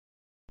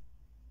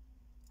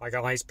Hi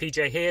guys,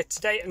 PJ here.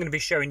 Today I'm going to be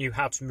showing you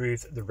how to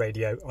remove the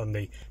radio on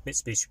the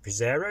Mitsubishi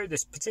Pajero.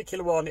 This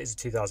particular one is a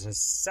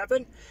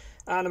 2007,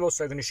 and I'm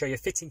also going to show you a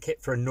fitting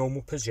kit for a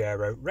normal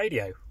Pajero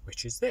radio,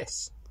 which is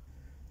this.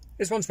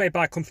 This one's made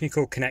by a company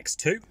called Connects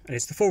 2, and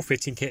it's the full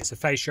fitting kit. It's a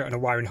fascia and a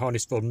wiring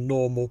harness for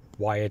normal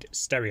wired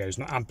stereos,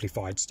 not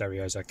amplified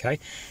stereos, okay?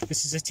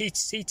 This is a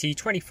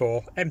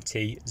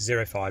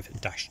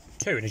CT24MT05-2,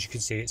 and as you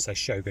can see it says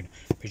Shogun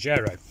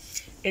Pajero.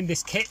 In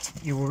this kit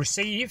you will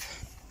receive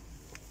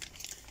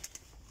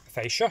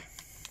fascia,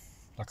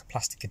 like a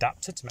plastic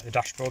adapter to make the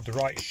dashboard the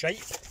right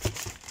shape.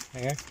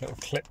 There you go, little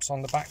clips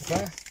on the back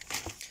there,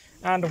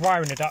 and a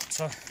wiring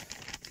adapter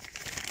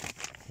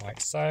like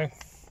so,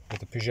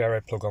 with the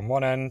Pajero plug on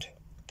one end,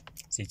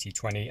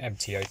 CT20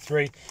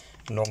 MT03,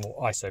 and normal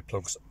ISO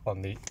plugs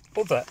on the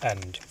other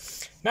end.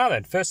 Now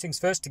then, first things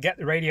first, to get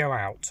the radio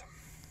out,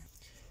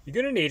 you're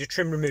going to need a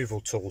trim removal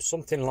tool,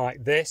 something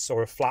like this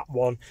or a flat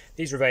one.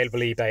 These are available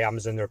eBay,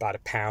 Amazon, they're about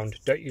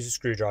 £1. Don't use a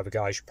screwdriver,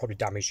 guys, you'll probably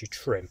damage your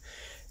trim.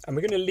 And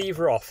we're going to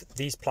lever off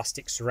these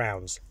plastic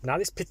surrounds. Now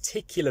this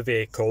particular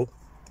vehicle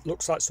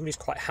looks like somebody's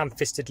quite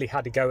ham-fistedly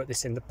had a go at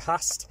this in the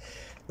past.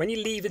 When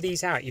you lever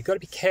these out, you've got to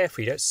be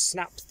careful you don't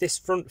snap this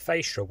front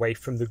fascia away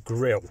from the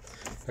grille.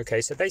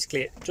 Okay, so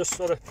basically it just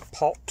sort of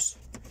pops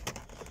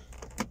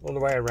all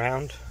the way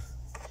around.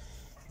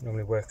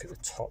 Normally work at the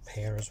top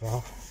here as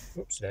well.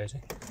 Oops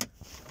daisy.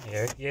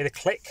 You hear the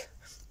click?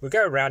 We'll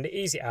go around it,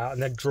 ease it out,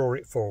 and then draw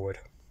it forward.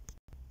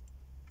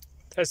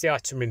 There's the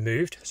item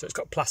removed, so it's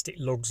got plastic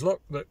lugs,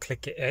 look, that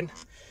click it in.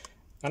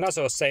 And as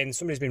I was saying,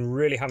 somebody's been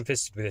really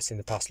ham-fisted with this in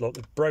the past. Look,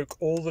 they broke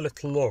all the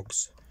little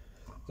lugs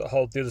that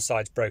hold, the other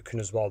side's broken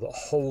as well, that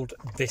hold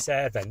this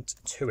air vent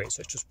to it, so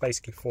it's just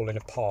basically falling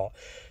apart.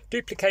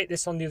 Duplicate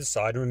this on the other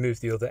side and remove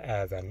the other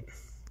air vent.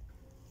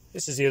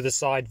 This is the other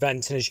side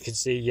vent, and as you can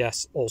see,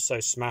 yes, also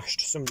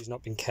smashed. Somebody's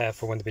not been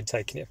careful when they've been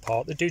taking it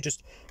apart. They do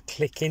just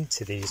click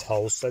into these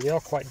holes, so they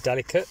are quite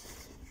delicate.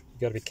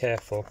 You've got to be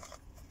careful.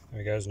 There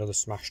we go, there's another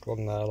smashed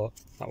one there, look.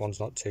 That one's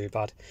not too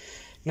bad.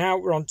 Now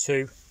we're on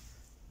to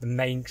the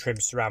main trim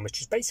surround, which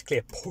is basically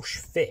a push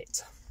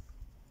fit.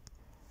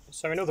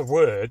 So in other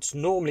words,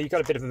 normally you've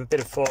got a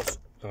bit of force.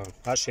 Oh,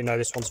 actually no,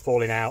 this one's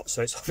falling out,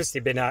 so it's obviously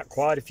been out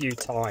quite a few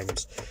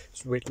times.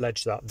 So we'd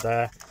ledge that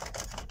there.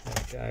 There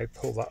we go,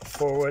 pull that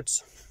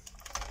forwards.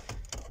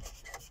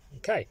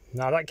 Okay,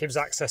 now that gives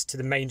access to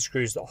the main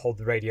screws that hold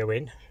the radio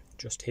in,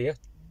 just here,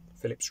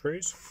 Phillips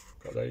screws.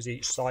 Got those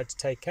each side to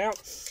take out.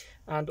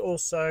 And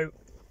also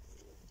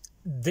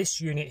this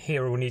unit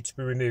here will need to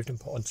be removed and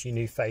put onto your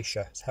new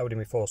fascia. It's held in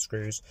with 4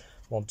 screws,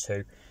 1,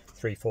 2,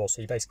 3, 4,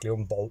 so you basically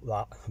unbolt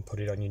that and put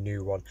it on your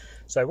new one.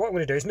 So what I'm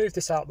going to do is move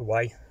this out of the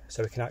way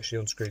so we can actually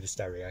unscrew the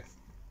stereo.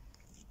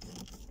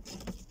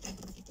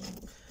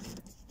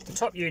 The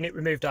top unit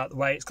removed out of the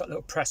way, it's got a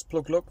little press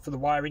plug look for the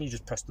wiring. You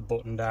just press the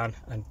button down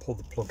and pull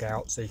the plug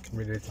out so you can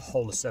remove the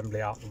whole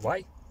assembly out of the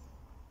way.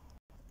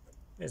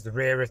 Here's the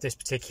rear of this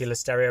particular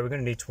stereo. We're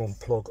going to need to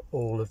unplug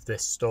all of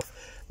this stuff.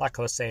 Like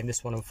I was saying,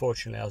 this one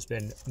unfortunately has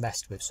been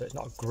messed with, so it's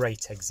not a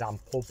great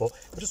example, but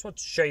I just want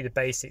to show you the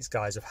basics,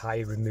 guys, of how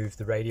you remove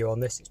the radio on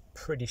this. It's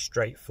pretty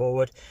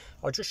straightforward.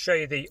 I'll just show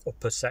you the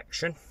upper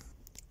section.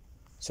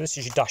 So this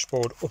is your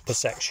dashboard upper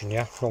section,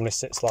 yeah? Normally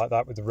sits like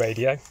that with the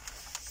radio.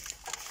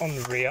 On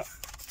the rear,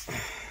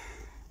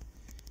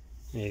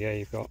 there you go,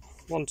 you've got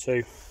 1,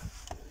 2,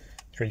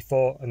 3,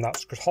 4, and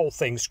that whole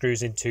thing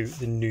screws into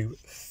the new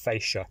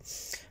fascia.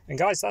 And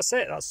guys, that's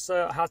it. That's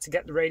how to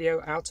get the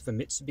radio out of a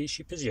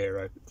Mitsubishi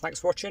Pajero. Thanks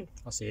for watching.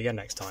 I'll see you again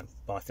next time.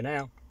 Bye for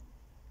now.